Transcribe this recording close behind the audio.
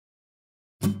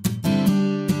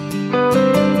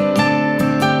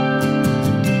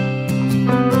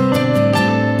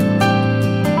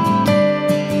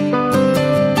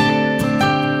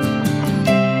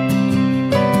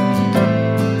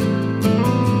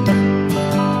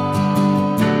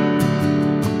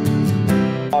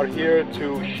here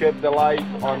to shed the light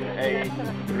on a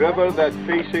river that's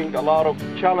facing a lot of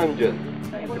challenges.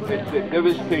 It's a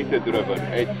devastated river.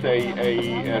 It's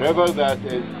a river that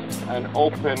is an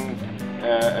open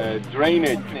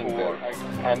drainage,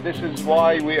 and this is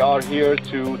why we are here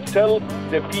to tell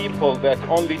the people that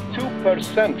only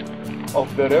 2%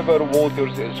 of the river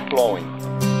waters is flowing.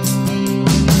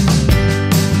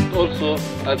 Also,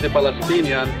 as a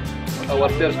Palestinian, our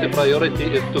first priority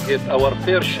is to get our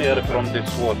fair share from this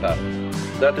water.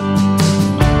 That is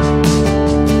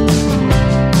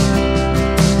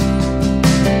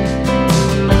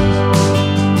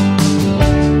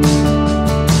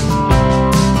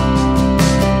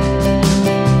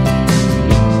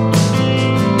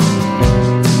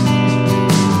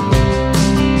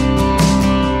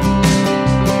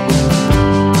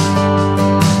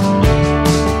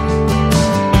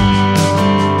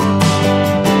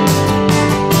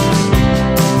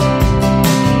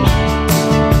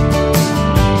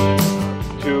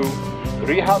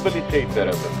rehabilitate the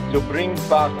river, to bring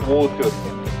back water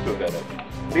to the river.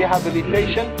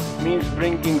 Rehabilitation means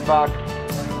bringing back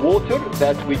water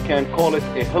that we can call it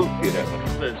a healthy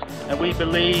river. And we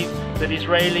believe that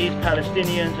Israelis,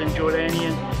 Palestinians and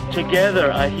Jordanians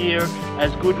together are here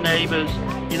as good neighbours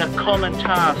in a common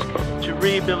task to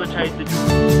rehabilitate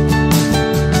the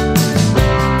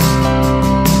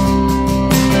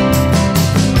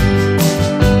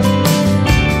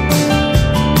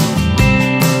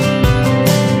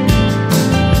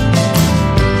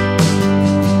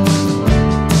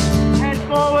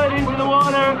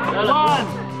One,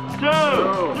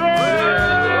 two, three!